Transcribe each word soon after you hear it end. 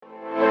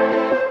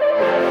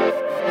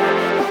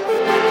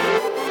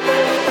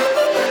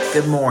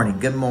Good morning,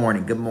 good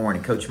morning, good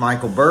morning. Coach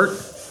Michael Burt.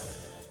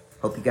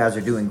 Hope you guys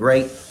are doing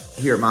great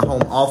here at my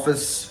home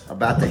office.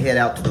 About to head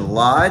out to the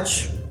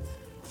lodge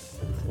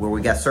where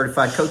we got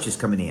certified coaches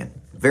coming in.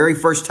 Very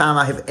first time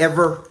I have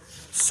ever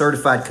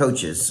certified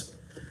coaches.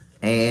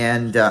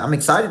 And I'm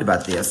excited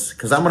about this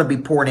because I'm going to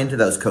be pouring into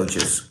those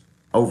coaches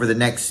over the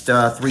next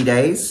 3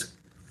 days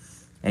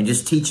and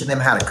just teaching them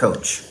how to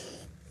coach.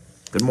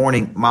 Good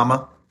morning,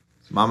 Mama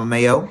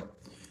Mayo.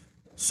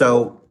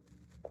 So,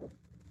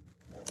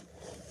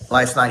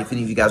 last night, if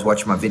any of you guys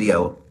watched my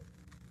video,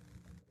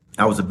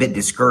 I was a bit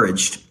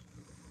discouraged.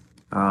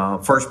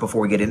 First,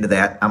 before we get into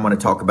that, I'm going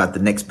to talk about the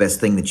next best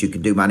thing that you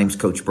can do. My name's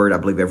Coach Burt. I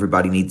believe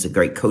everybody needs a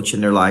great coach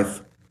in their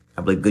life.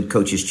 I believe good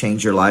coaches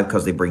change their life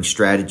because they bring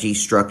strategy,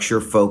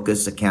 structure,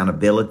 focus,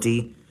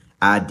 accountability,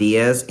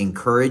 ideas,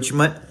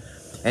 encouragement.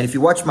 And if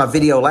you watched my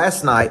video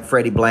last night,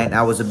 Freddie Blanton,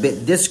 I was a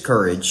bit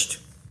discouraged.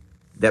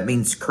 That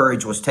means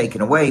courage was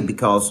taken away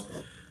because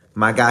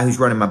my guy who's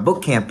running my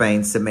book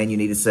campaign said, man, you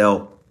need to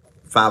sell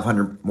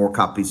 500 more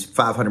copies,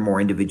 500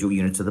 more individual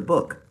units of the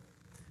book.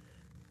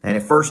 And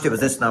at first it was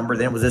this number,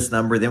 then it was this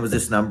number, then it was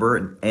this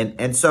number.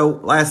 And so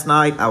last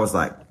night I was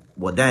like,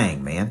 well,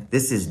 dang, man,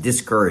 this is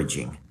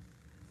discouraging.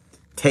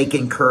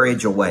 Taking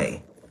courage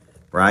away,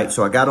 right?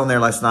 So I got on there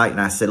last night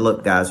and I said,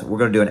 look, guys, we're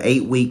going to do an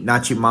 8-week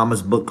Not Your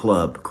Mama's Book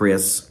Club,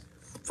 Chris.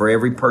 For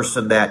every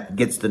person that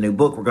gets the new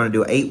book, we're going to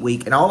do an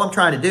 8-week. And all I'm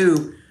trying to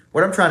do,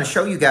 what I'm trying to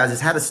show you guys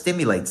is how to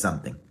stimulate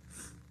something.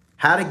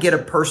 How to get a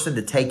person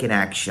to take an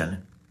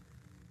action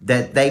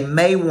that they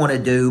may want to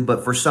do,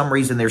 but for some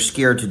reason they're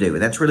scared to do.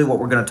 And that's really what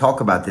we're going to talk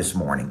about this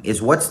morning,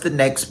 is what's the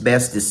next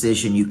best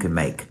decision you can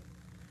make.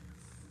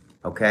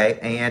 Okay,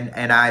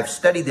 and I've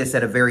studied this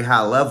at a very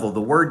high level. The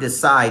word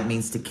decide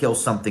means to kill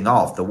something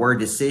off. The word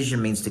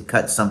decision means to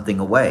cut something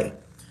away.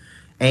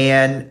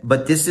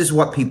 But this is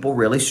what people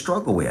really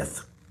struggle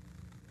with.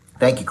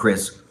 Thank you,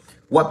 Chris.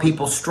 What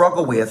people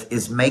struggle with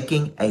is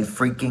making a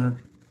freaking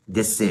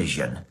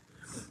decision.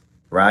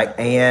 Right.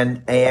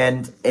 And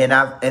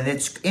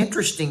it's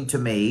interesting to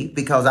me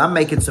because I'm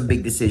making some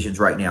big decisions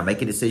right now. I'm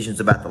making decisions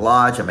about the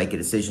lodge. I'm making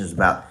decisions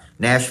about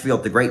Nashville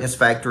at the Greatness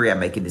Factory.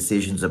 I'm making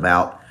decisions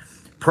about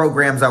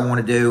programs I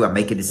want to do. I'm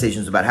making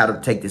decisions about how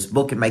to take this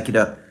book and make it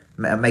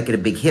a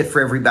big hit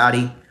for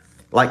everybody.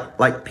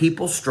 Like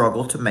people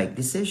struggle to make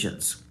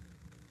decisions.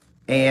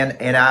 And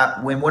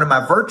when one of my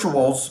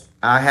virtuals,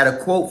 I had a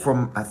quote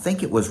from, I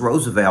think it was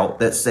Roosevelt,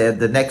 that said,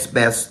 the next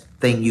best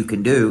thing you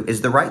can do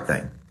is the right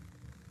thing.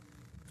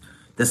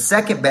 The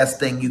second best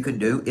thing you can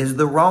do is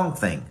the wrong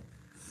thing.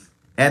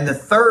 And the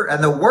third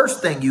and the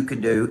worst thing you can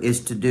do is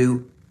to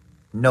do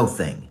no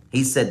thing.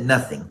 He said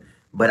nothing,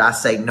 but I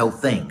say no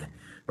thing,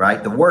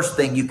 right? The worst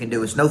thing you can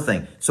do is no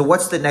thing. So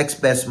what's the next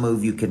best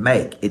move you can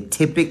make? It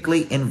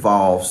typically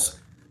involves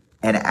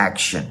an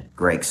action,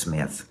 Greg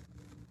Smith.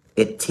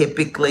 It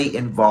typically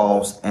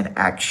involves an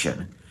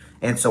action.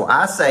 And so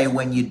I say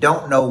when you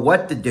don't know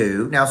what to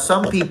do, now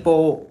some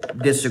people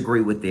disagree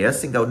with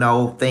this and go,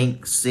 no,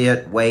 think,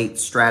 sit, wait,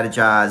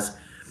 strategize.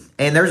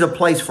 And there's a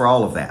place for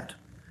all of that.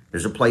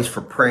 There's a place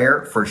for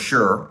prayer, for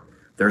sure.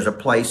 There's a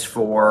place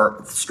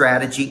for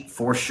strategy,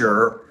 for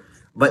sure.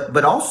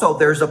 But also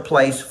there's a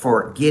place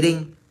for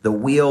getting the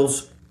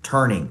wheels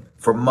turning,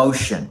 for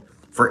motion,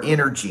 for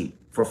energy,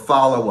 for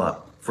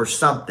follow-up, for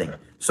something.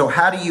 So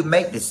how do you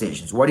make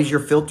decisions? What is your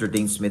filter,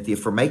 Dean Smithia,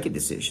 for making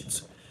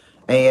decisions?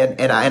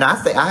 And I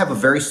think I have a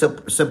very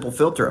simple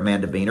filter,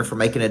 Amanda Beener, for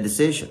making a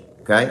decision.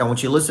 Okay, I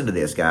want you to listen to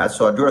this, guys.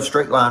 So I drew a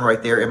straight line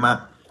right there in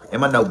my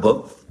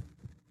notebook,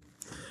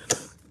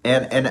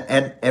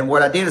 and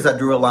what I did is I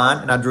drew a line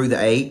and I drew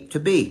the A to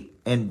B,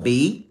 and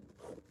B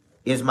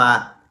is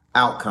my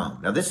outcome.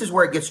 Now this is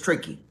where it gets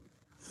tricky.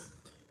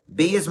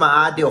 B is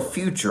my ideal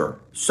future.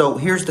 So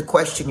here's the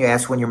question you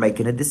ask when you're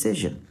making a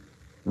decision: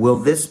 will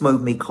this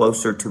move me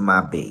closer to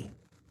my B?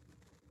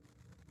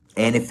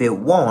 And if it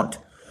won't,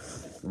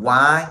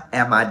 why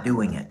am I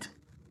doing it?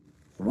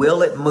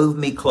 Will it move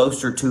me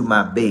closer to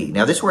my B?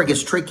 Now, this is where it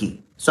gets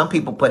tricky. Some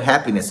people put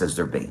happiness as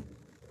their B.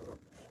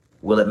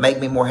 Will it make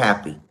me more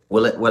happy?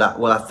 Will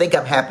I think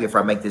I'm happy if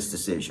I make this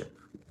decision?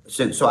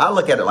 So I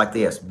look at it like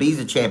this. B is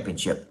a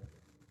championship.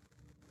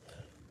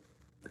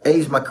 A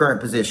is my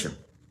current position.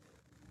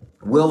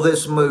 Will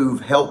this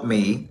move help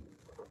me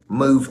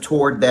move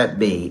toward that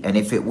B? And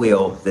if it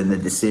will, then the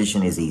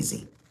decision is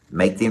easy.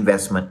 Make the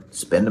investment,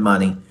 spend the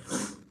money,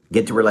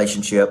 get the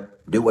relationship,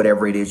 do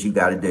whatever it is you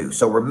got to do.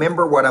 So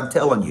remember what I'm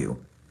telling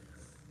you.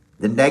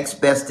 The next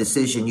best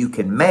decision you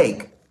can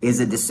make is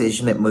a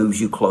decision that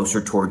moves you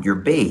closer toward your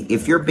B.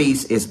 If your B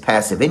is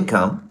passive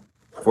income,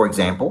 for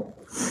example,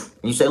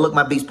 and you say, look,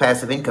 my B's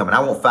passive income, and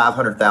I want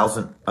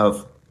 $500,000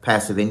 of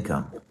passive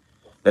income.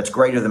 That's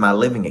greater than my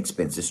living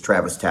expenses,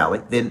 Travis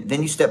Talley.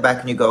 Then you step back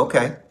and you go,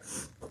 okay,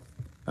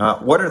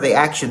 what are the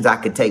actions I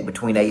could take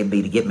between A and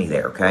B to get me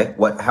there, okay?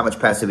 How much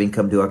passive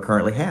income do I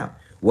currently have?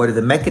 What are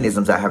the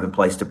mechanisms I have in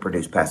place to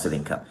produce passive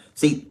income?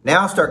 See,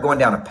 now I start going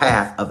down a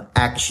path of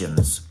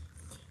actions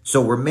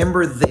So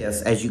remember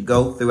this as you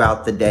go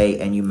throughout the day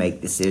and you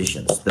make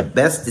decisions. The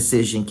best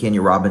decision,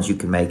 Kenya Robbins, you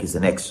can make is the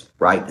next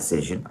right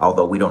decision,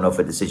 although we don't know if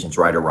a decision's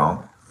right or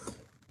wrong.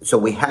 So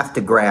we have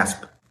to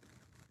grasp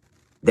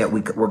that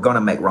we're going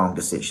to make wrong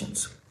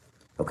decisions.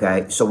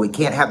 Okay? So we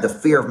can't have the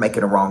fear of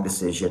making a wrong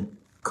decision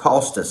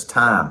cost us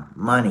time,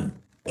 money,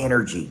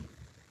 energy.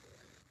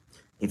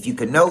 If you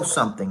could know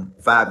something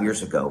 5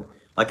 years ago,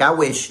 like I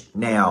wish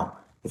now,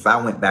 if I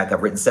went back,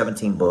 I've written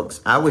 17 books.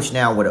 I wish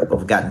now I would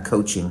have gotten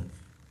coaching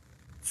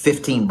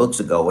 15 books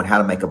ago on how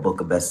to make a book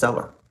a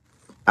bestseller.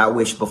 I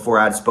wish before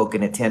I'd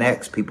spoken at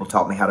 10X, people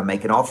taught me how to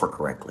make an offer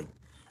correctly.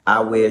 I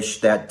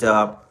wish that,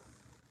 I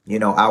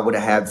would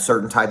have had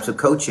certain types of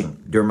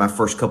coaching during my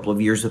first couple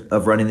of years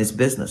of running this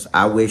business.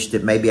 I wish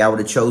that maybe I would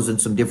have chosen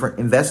some different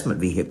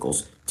investment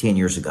vehicles 10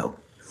 years ago.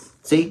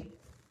 See,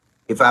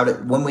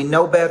 when we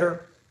know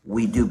better,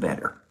 we do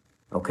better.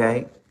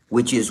 Okay?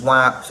 Which is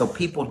why, so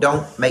people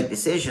don't make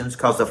decisions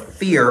because of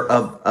fear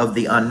of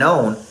the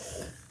unknown.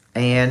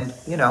 And,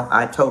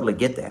 I totally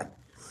get that.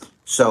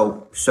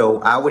 So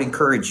I would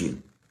encourage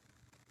you,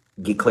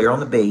 get clear on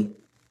the B,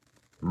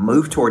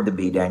 move toward the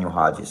B, Daniel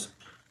Hodges,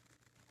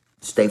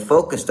 stay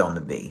focused on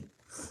the B.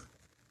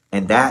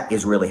 And that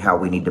is really how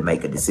we need to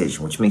make a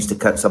decision, which means to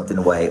cut something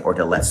away or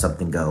to let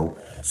something go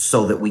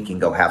so that we can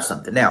go have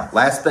something. Now,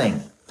 last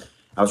thing,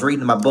 I was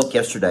reading my book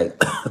yesterday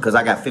because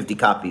I got 50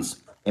 copies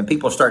and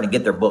people are starting to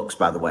get their books,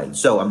 by the way.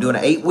 So I'm doing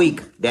an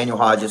 8-week, Daniel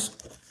Hodges.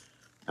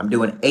 I'm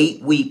doing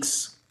 8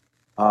 weeks.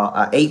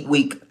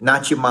 8-week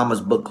Not Your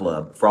Mama's Book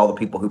Club for all the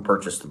people who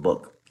purchased the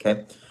book.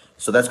 Okay.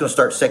 So that's going to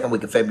start second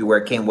week of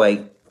February. Can't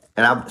wait.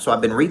 And so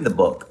I've been reading the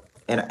book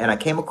and I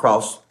came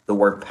across the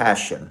word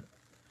passion.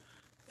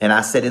 And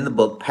I said in the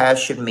book,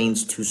 passion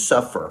means to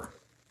suffer.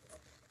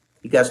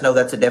 You guys know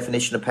that's a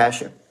definition of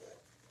passion?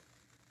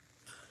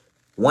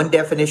 One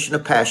definition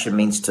of passion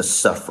means to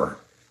suffer.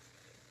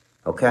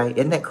 Okay.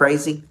 Isn't that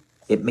crazy?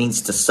 It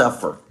means to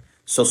suffer.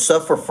 So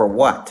suffer for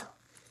what?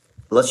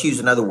 Let's use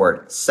another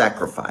word,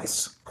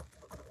 sacrifice.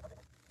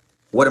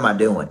 What am I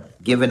doing?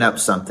 Giving up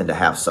something to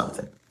have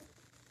something.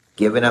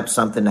 Giving up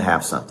something to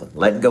have something.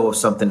 Letting go of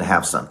something to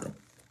have something.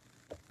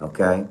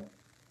 Okay?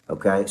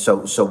 Okay?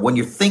 So when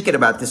you're thinking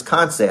about this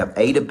concept,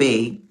 A to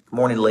B, good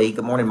morning, Lee,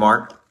 good morning,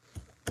 Mark.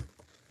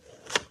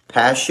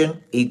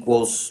 Passion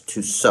equals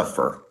to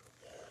suffer.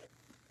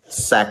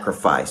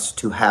 Sacrifice,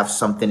 to have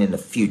something in the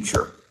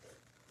future.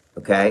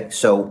 Okay?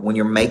 So when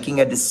you're making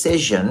a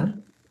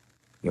decision,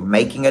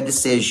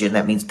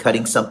 that means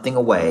cutting something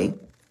away.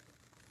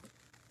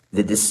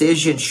 The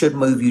decision should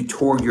move you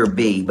toward your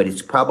B, but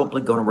it's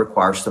probably going to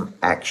require some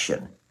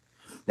action.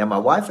 Now, my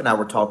wife and I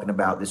were talking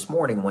about this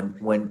morning when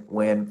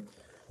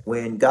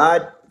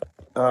God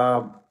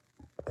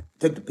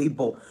took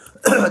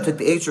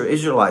the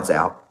Israelites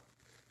out,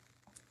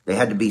 they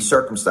had to be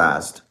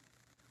circumcised.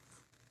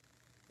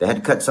 They had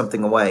to cut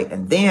something away.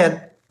 And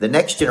then the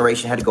next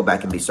generation had to go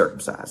back and be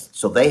circumcised.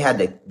 So they had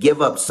to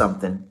give up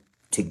something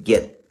to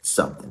get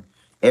something.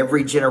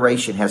 Every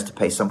generation has to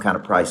pay some kind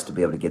of price to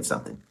be able to get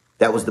something.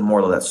 That was the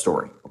moral of that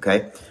story.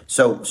 Okay.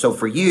 So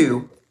for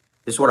you,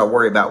 this is what I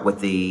worry about with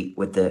the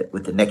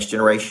next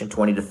generation,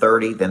 20 to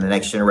 30, then the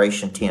next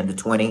generation, 10 to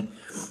 20.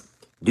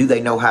 Do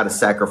they know how to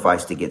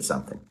sacrifice to get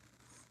something?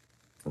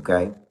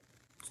 Okay.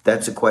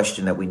 That's a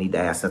question that we need to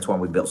ask. That's why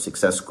we built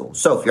Success School.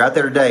 So if you're out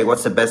there today,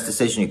 what's the best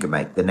decision you can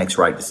make? The next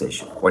right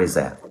decision. What is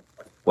that?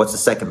 What's the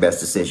second best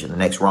decision? The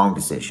next wrong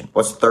decision.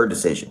 What's the third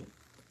decision?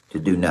 To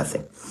do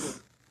nothing.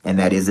 And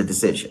that is a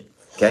decision.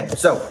 Okay.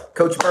 So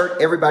Coach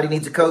Burt, everybody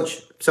needs a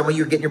coach. Some of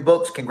you are getting your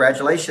books.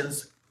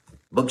 Congratulations.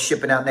 Book's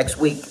shipping out next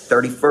week,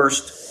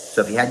 31st.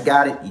 So if you hadn't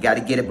got it, you got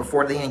to get it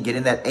before then. Get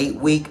in that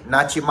 8-week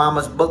Not Your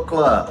Mama's Book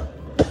Club.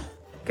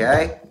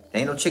 Okay.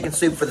 Ain't no chicken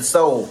soup for the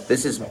soul.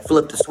 This is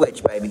flip the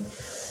switch, baby.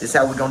 This is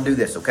how we're going to do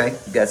this. Okay.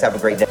 You guys have a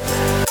great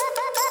day.